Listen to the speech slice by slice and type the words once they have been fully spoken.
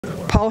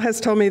Paul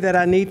has told me that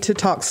I need to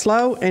talk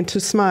slow and to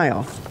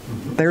smile.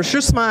 There's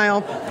your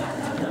smile.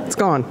 It's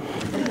gone.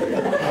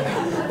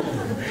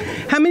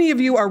 How many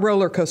of you are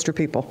roller coaster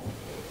people?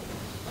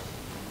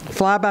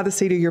 Fly by the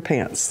seat of your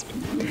pants.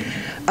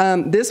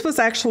 This was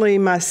actually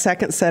my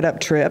second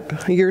setup trip.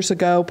 Years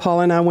ago,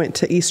 Paul and I went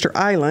to Easter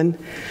Island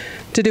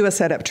to do a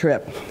setup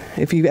trip.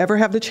 If you ever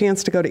have the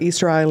chance to go to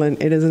Easter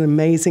Island, it is an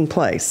amazing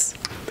place.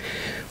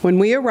 When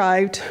we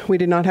arrived, we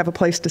did not have a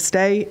place to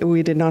stay.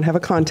 We did not have a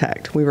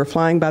contact. We were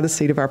flying by the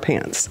seat of our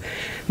pants.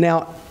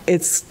 Now,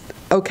 it's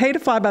okay to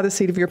fly by the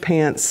seat of your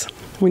pants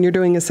when you're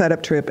doing a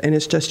setup trip and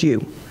it's just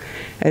you.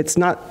 It's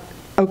not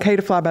okay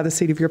to fly by the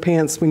seat of your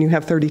pants when you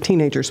have 30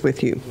 teenagers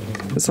with you.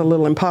 It's a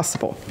little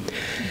impossible.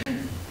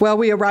 Well,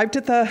 we arrived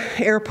at the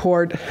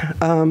airport.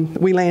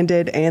 We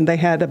landed, and they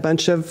had a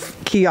bunch of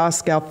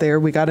kiosks out there.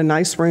 We got a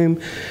nice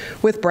room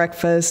with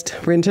breakfast,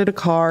 rented a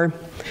car,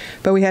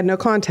 but we had no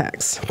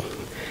contacts.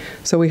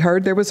 So we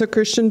heard there was a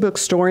Christian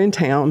bookstore in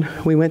town.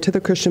 We went to the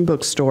Christian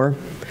bookstore.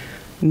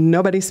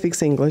 Nobody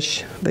speaks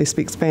English. They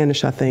speak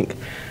Spanish, I think.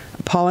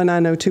 Paul and I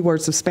know 2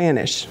 words of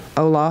Spanish,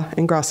 hola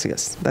and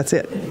gracias. That's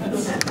it.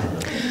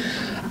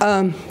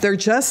 There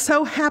just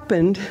so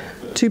happened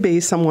to be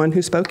someone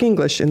who spoke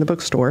English in the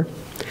bookstore,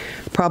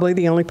 probably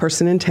the only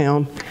person in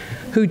town,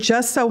 who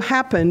just so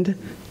happened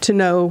to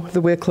know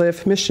the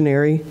Wycliffe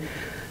missionary.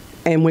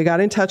 And we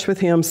got in touch with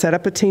him, set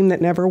up a team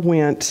that never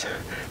went,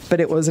 but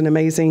it was an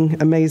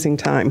amazing, amazing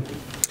time.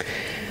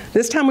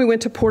 This time we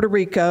went to Puerto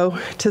Rico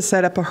to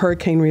set up a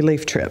hurricane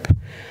relief trip.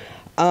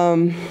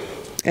 And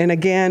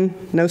again,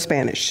 no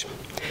Spanish.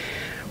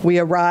 We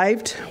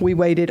arrived, we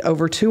waited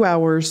over 2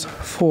 hours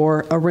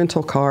for a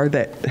rental car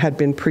that had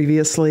been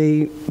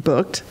previously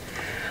booked.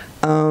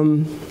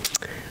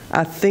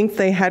 I think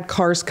they had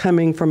cars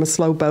coming from a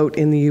slow boat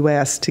in the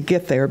U.S. to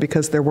get there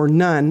because there were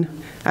none,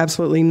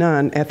 absolutely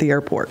none, at the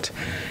airport.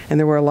 And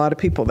there were a lot of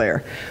people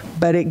there.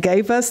 But it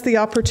gave us the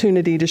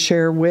opportunity to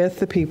share with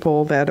the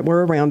people that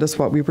were around us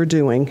what we were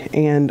doing,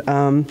 and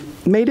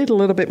made it a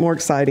little bit more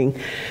exciting.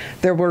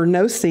 There were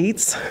no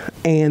seats,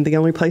 and the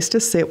only place to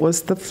sit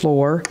was the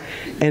floor.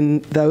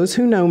 And those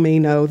who know me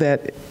know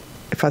that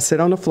if I sit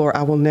on the floor,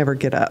 I will never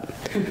get up.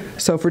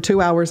 So for 2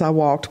 hours, I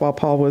walked while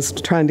Paul was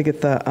trying to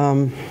get the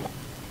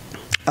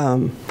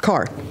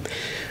car.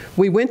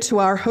 We went to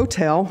our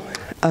hotel.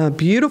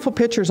 Beautiful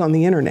pictures on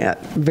the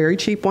internet. Very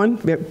cheap one.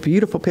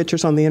 Beautiful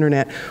pictures on the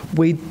internet.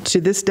 We,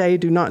 to this day,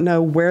 do not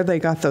know where they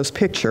got those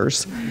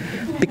pictures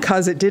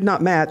because it did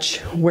not match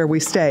where we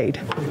stayed.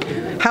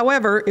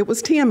 However, it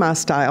was TMI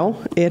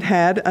style. It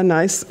had a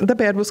nice, the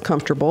bed was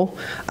comfortable.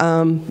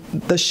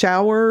 The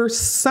shower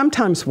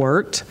sometimes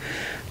worked.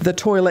 The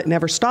toilet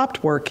never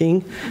stopped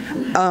working.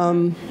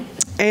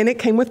 And it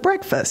came with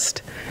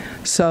breakfast.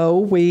 So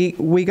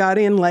we got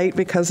in late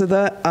because of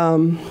the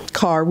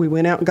car. We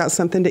went out and got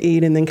something to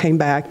eat and then came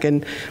back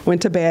and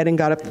went to bed and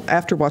got up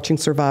after watching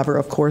Survivor,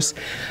 of course.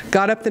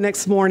 Got up the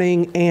next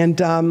morning and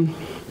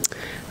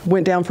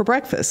went down for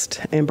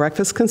breakfast. And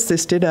breakfast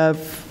consisted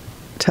of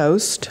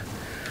toast,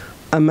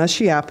 a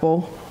mushy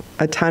apple,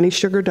 a tiny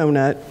sugar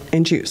donut,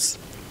 and juice.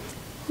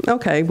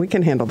 Okay, we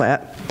can handle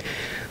that.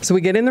 So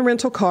we get in the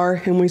rental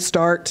car and we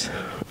start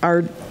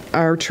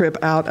our trip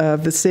out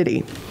of the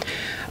city.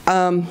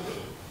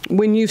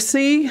 When you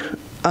see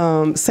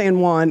San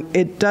Juan,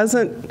 it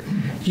doesn't,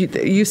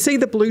 you see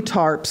the blue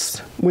tarps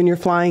when you're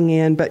flying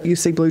in, but you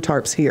see blue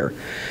tarps here.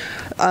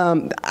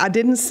 I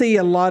didn't see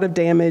a lot of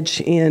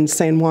damage in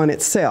San Juan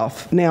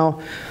itself.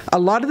 Now, a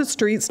lot of the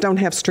streets don't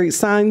have street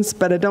signs,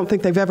 but I don't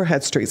think they've ever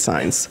had street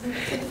signs.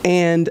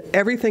 And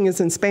everything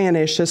is in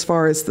Spanish as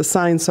far as the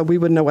signs, so we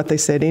wouldn't know what they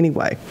said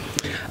anyway.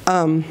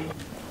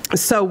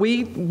 So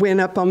we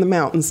went up on the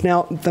mountains.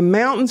 Now, the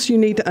mountains, you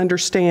need to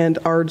understand,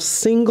 are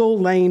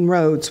single-lane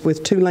roads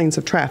with 2 lanes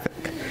of traffic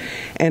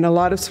and a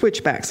lot of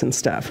switchbacks and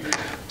stuff.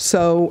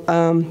 So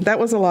that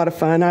was a lot of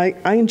fun. I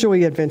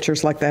enjoy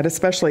adventures like that,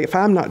 especially if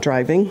I'm not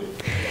driving.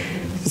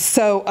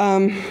 So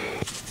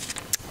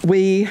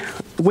we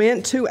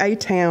went to a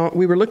town.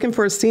 We were looking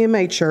for a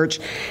CMA church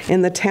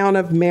in the town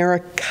of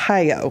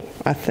Maracaibo,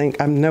 I think.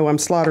 I know I'm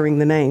slaughtering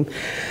the name.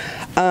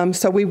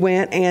 So we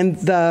went, and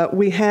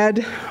we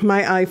had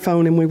my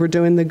iPhone, and we were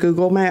doing the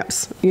Google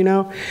Maps, you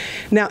know.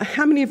 Now,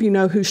 how many of you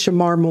know who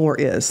Shamar Moore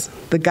is?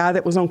 The guy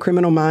that was on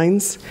Criminal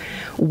Minds?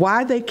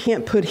 Why they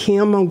can't put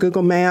him on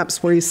Google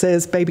Maps where he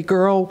says, "Baby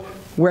girl,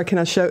 where can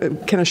I show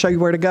you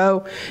where to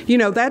go?" You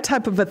know, that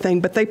type of a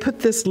thing. But they put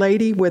this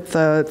lady with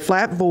a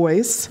flat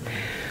voice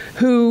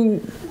who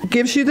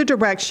gives you the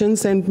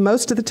directions, and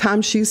most of the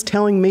time she's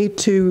telling me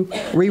to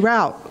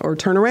reroute or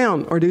turn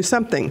around or do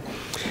something.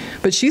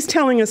 But she's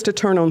telling us to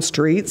turn on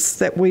streets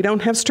that we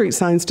don't have street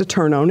signs to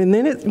turn on. And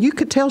then you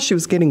could tell she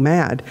was getting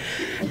mad.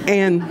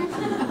 And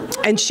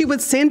she would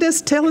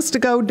tell us to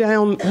go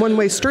down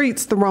one-way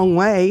streets the wrong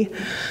way.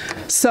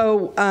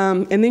 So,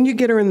 and then you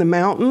get her in the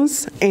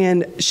mountains,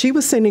 and she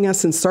was sending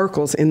us in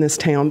circles in this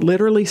town,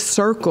 literally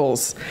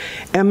circles.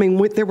 I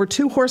mean, there were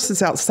 2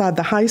 horses outside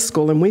the high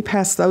school, and we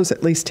passed those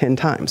at least 10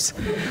 times.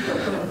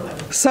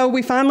 So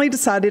we finally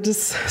decided to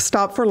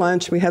stop for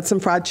lunch. We had some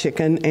fried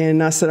chicken,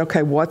 and I said,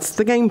 okay, what's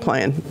the game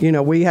plan? You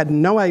know, we had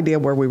no idea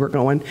where we were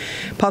going.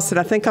 Paul said,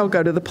 I think I'll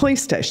go to the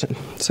police station.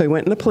 So he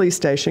went in the police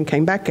station,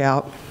 came back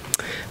out.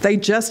 They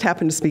just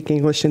happened to speak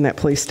English in that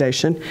police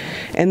station,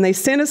 and they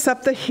sent us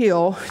up the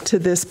hill to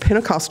this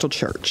Pentecostal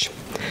church.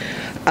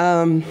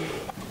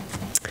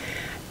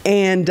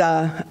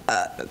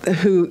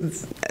 Who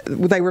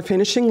they were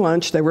finishing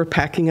lunch, they were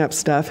packing up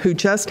stuff, who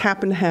just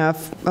happened to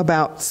have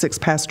about 6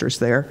 pastors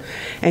there,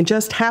 and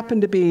just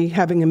happened to be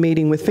having a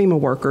meeting with FEMA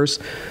workers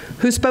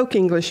who spoke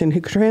English and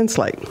who could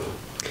translate.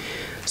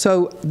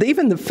 So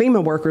even the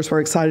FEMA workers were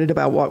excited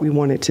about what we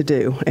wanted to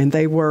do, and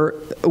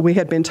we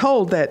had been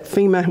told that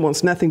FEMA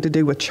wants nothing to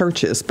do with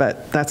churches,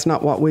 but that's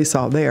not what we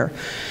saw there.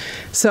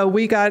 So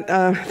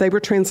they were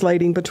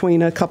translating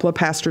between a couple of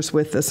pastors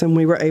with us, and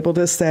we were able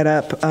to set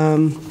up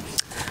a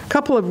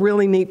couple of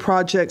really neat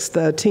projects.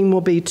 The team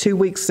will be 2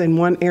 weeks in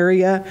one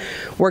area,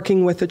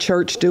 working with the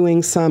church,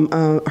 doing some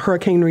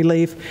hurricane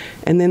relief,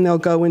 and then they'll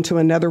go into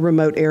another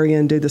remote area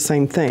and do the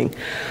same thing.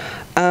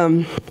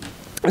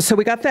 So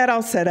we got that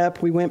all set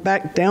up. We went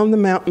back down the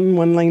mountain,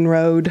 1-lane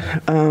road,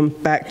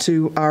 back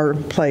to our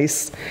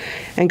place,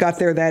 and got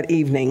there that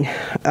evening.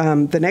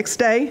 The next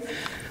day,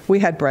 we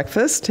had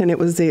breakfast, and it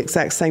was the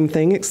exact same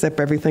thing, except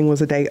everything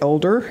was a day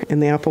older,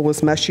 and the apple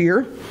was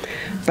mushier.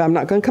 But I'm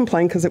not going to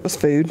complain because it was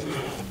food.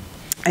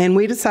 And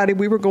we decided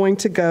we were going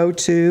to go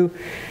to,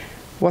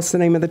 what's the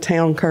name of the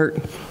town, Kurt?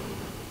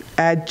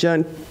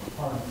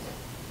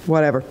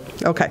 Whatever.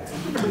 Okay.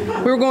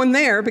 We were going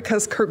there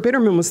because Kurt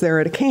Bitterman was there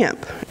at a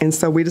camp, and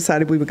so we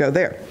decided we would go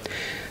there.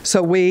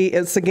 So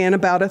it's again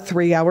about a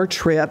 3-hour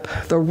trip.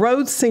 The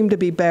roads seemed to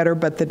be better,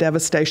 but the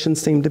devastation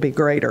seemed to be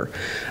greater.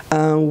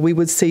 We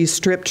would see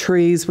stripped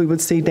trees, we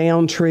would see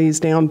downed trees,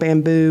 down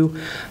bamboo,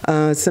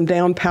 some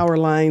down power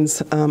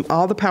lines.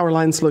 All the power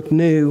lines looked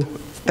new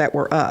that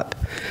were up.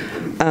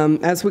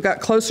 As we got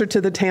closer to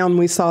the town,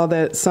 we saw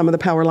that some of the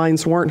power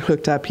lines weren't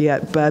hooked up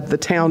yet, but the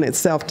town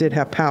itself did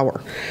have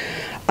power.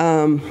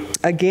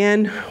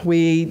 Again,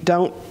 we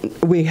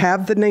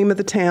have the name of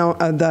the town,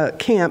 the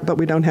camp, but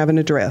we don't have an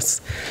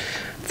address.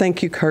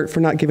 Thank you, Kurt, for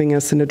not giving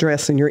us an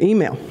address in your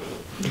email.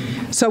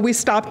 So we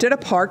stopped at a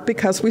park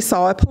because we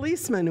saw a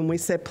policeman, and we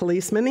said,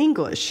 "Policeman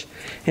English."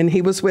 And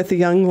he was with a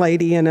young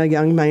lady and a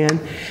young man,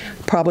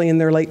 probably in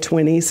their late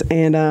 20s.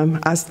 And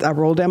I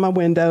rolled down my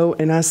window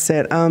and I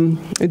said,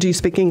 "Do you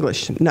speak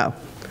English?" "No."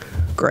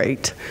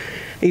 "Great."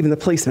 Even the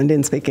policeman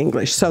didn't speak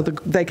English. So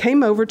they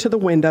came over to the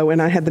window,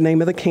 and I had the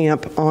name of the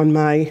camp on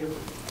my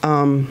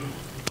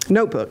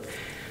notebook.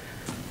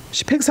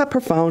 She picks up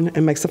her phone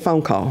and makes a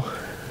phone call.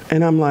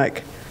 And I'm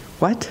like,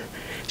 what?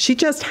 She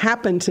just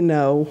happened to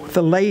know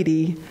the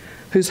lady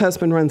whose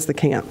husband runs the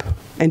camp,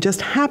 and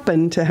just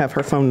happened to have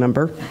her phone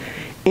number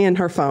in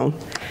her phone.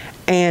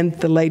 And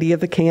the lady of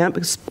the camp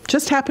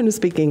just happened to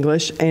speak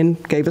English and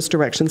gave us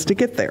directions to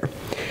get there.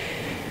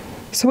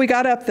 So we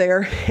got up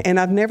there, and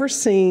I've never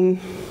seen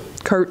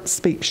Kurt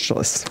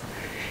speechless.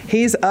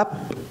 He's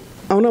up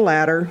on a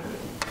ladder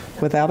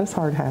without his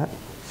hard hat,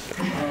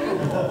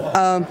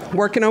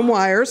 working on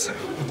wires.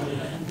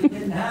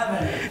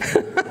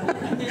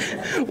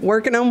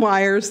 Working on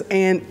wires,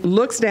 and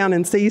looks down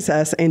and sees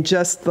us, and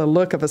just the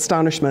look of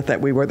astonishment that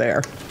we were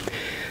there.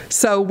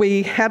 So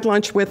we had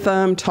lunch with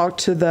them, talked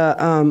to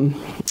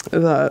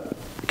the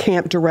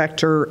camp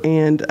director,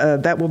 and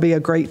that will be a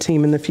great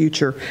team in the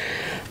future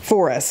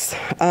for us.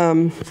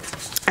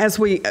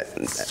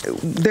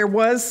 There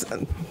was,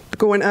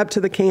 going up to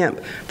the camp,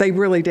 they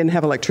really didn't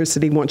have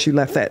electricity once you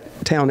left that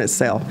town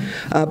itself.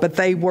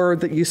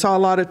 But you saw a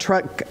lot of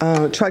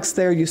trucks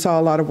there, you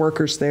saw a lot of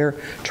workers there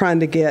trying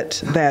to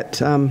get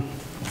the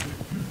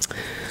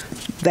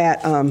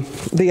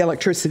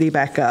electricity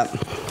back up.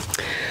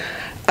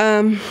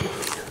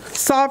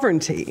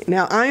 Sovereignty.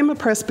 Now, I am a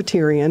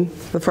Presbyterian,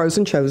 the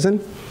Frozen Chosen.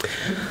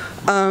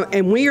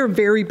 And we are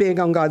very big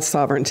on God's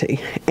sovereignty.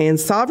 And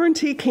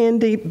sovereignty can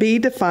be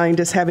defined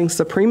as having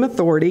supreme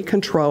authority,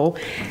 control,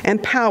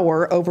 and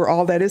power over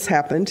all that is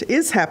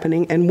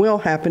happening, and will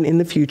happen in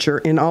the future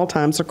in all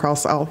times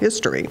across all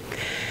history.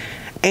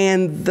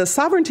 And the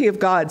sovereignty of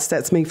God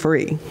sets me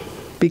free,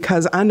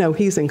 because I know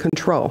He's in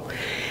control.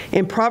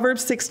 In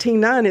Proverbs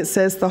 16:9, it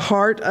says, "The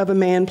heart of a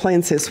man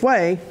plans his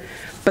way,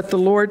 but the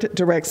Lord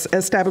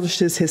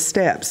establishes his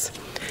steps."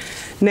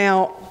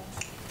 Now,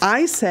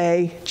 I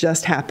say,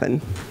 just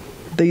happen.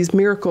 These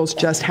miracles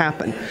just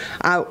happen.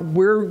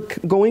 We're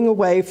going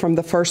away from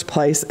the first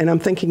place, and I'm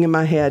thinking in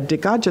my head, did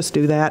God just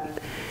do that?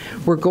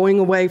 We're going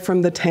away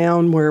from the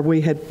town where we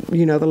had,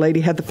 the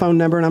lady had the phone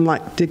number, and I'm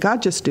like, did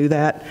God just do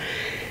that?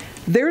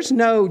 There's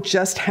no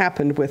just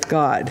happened with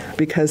God,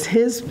 because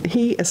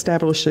He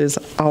establishes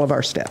all of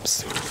our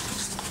steps.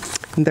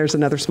 And there's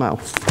another smile.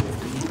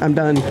 I'm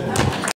done.